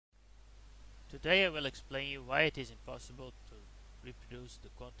Today I will explain you why it is impossible to reproduce the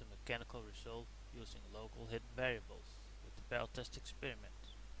quantum mechanical result using local hidden variables with the Bell test experiment.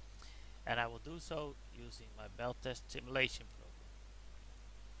 And I will do so using my Bell test simulation program.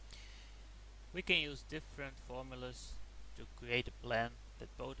 We can use different formulas to create a plan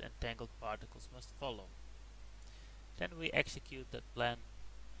that both entangled particles must follow. Then we execute that plan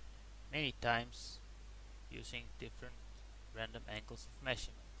many times using different random angles of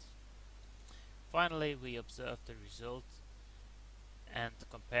measurement. Finally, we observe the result and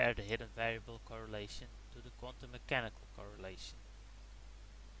compare the hidden variable correlation to the quantum mechanical correlation.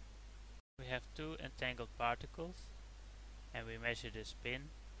 We have two entangled particles and we measure the spin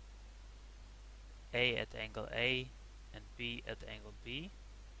A at angle A and B at angle B.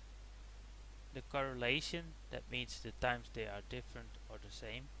 The correlation, that means the times they are different or the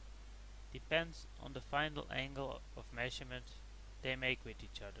same, depends on the final angle of measurement they make with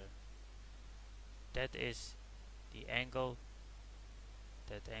each other. That is the angle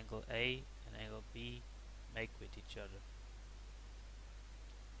that angle A and angle B make with each other.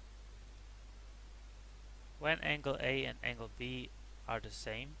 When angle A and angle B are the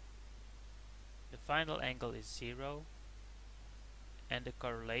same, the final angle is 0 and the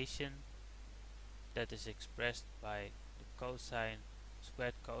correlation, that is expressed by the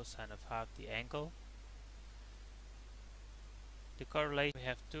squared cosine of half the angle. The correlation, we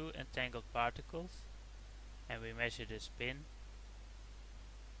have two entangled particles and we measure the spin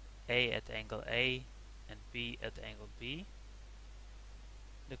A at angle A and B at angle B.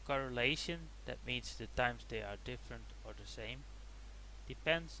 The correlation, that means the times they are different or the same,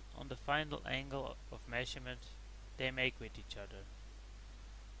 depends on the final angle of measurement they make with each other.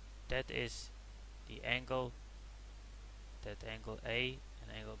 That is the angle that angle A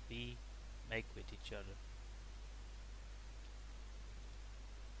and angle B make with each other.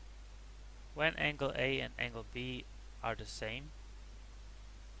 When angle A and angle B are the same,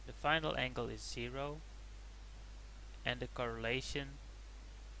 the final angle is 0 and the correlation,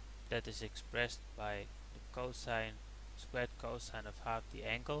 that is expressed by the squared cosine of half the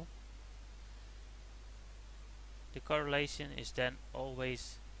angle. The correlation is then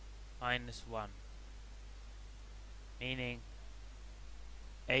always -1, meaning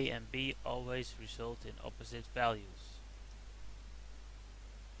A and B always result in opposite values.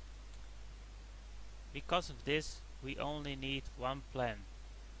 Because of this, we only need one plan.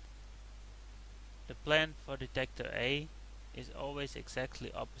 The plan for detector A is always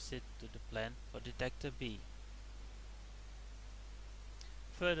exactly opposite to the plan for detector B.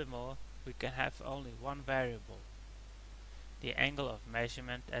 Furthermore, we can have only one variable, the angle of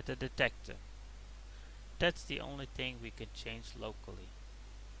measurement at the detector. That's the only thing we can change locally.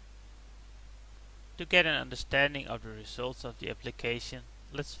 To get an understanding of the results of the application,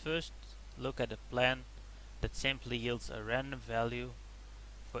 let's first look at a plan that simply yields a random value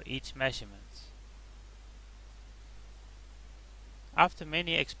for each measurement. After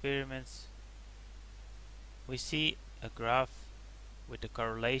many experiments, we see a graph with a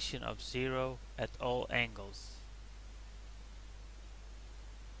correlation of 0 at all angles,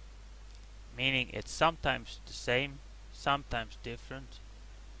 meaning it's sometimes the same, sometimes different,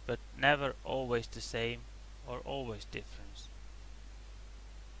 but never always the same or always different.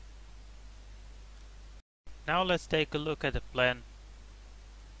 Now let's take a look at a plan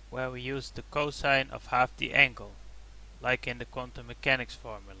where we use the cosine of half the angle, like in the quantum mechanics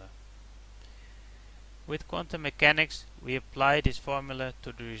formula. With quantum mechanics, we apply this formula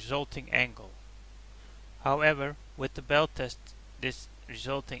to the resulting angle. However, with the Bell test, this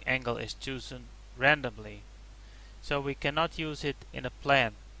resulting angle is chosen randomly, so we cannot use it in a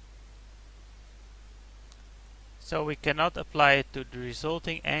plan. So we cannot apply it to the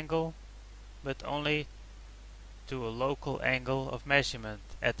resulting angle, but only to a local angle of measurement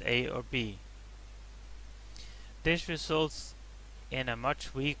at A or B. This results in a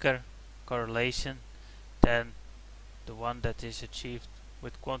much weaker correlation than the one that is achieved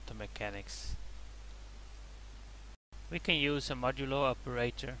with quantum mechanics. We can use a modulo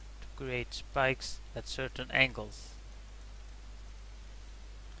operator to create spikes at certain angles.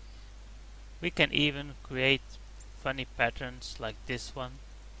 We can even create funny patterns like this one.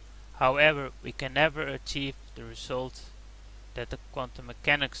 However, we can never achieve the result that the quantum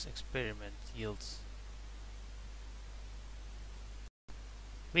mechanics experiment yields.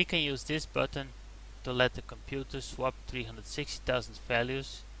 We can use this button to let the computer swap 360,000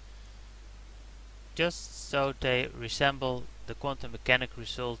 values just so they resemble the quantum mechanics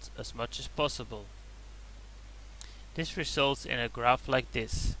result as much as possible. This results in a graph like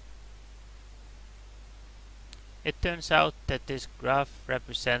this. It turns out that this graph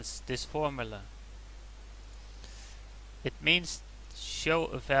represents this formula. It means show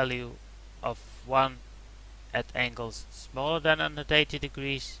a value of 1 at angles smaller than 180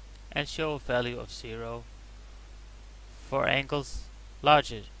 degrees and show a value of 0 for angles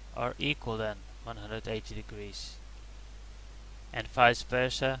larger or equal than 180 degrees, and vice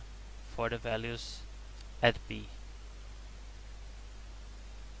versa for the values at B.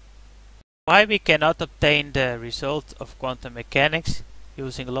 Why we cannot obtain the result of quantum mechanics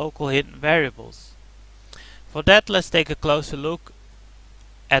using local hidden variables? For that, let's take a closer look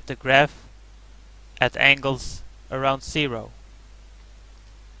at the graph at angles around 0.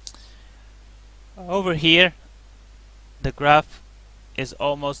 Over here the graph is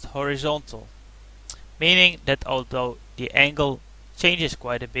almost horizontal, meaning that although the angle changes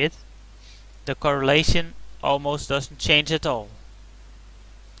quite a bit, the correlation almost doesn't change at all.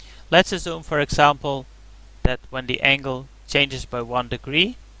 Let's assume, for example, that when the angle changes by 1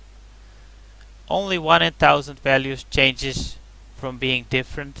 degree, only 1 in 1000 values changes from being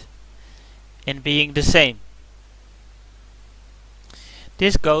different in being the same.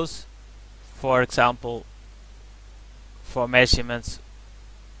 This goes, for example, for measurements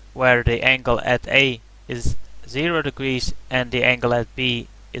where the angle at A is 0 degrees and the angle at B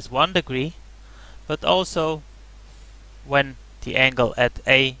is 1 degree, but also when the angle at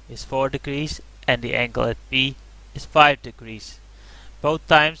A is 4 degrees and the angle at B is 5 degrees. Both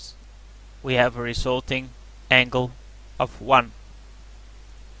times we have a resulting angle of 1.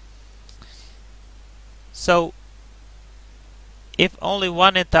 So if only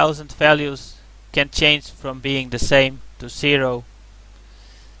 1 in 1000 values can change from being the same to 0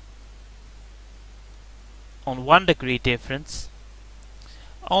 on 1 degree difference,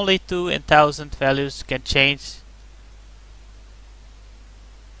 only 2 in 1000 values can change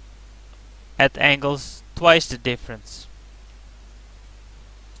at angles twice the difference.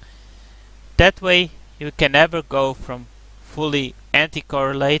 That way you can never go from fully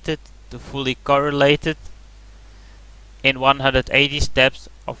anti-correlated to fully correlated in 180 steps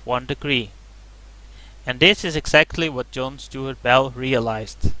of 1 degree. And this is exactly what John Stuart Bell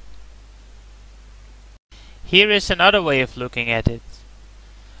realized. Here is another way of looking at it.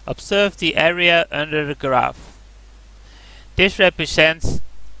 Observe the area under the graph. This represents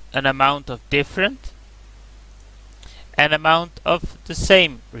an amount of different and amount of the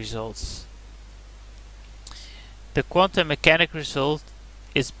same results. The quantum mechanic result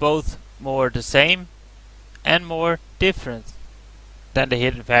is both more the same and more different than the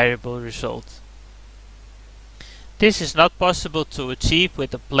hidden variable result. This is not possible to achieve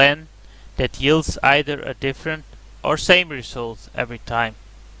with a plan that yields either a different or same result every time.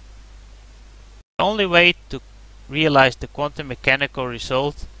 The only way to realize the quantum mechanical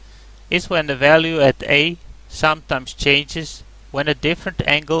result is when the value at A sometimes changes when a different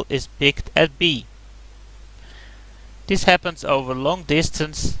angle is picked at B. This happens over long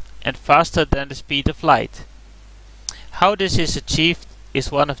distance and faster than the speed of light. How this is achieved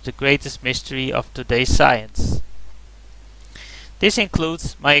is one of the greatest mysteries of today's science. This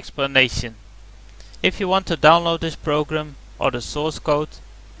includes my explanation. If you want to download this program or the source code,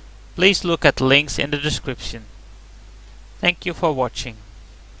 please look at the links in the description. Thank you for watching.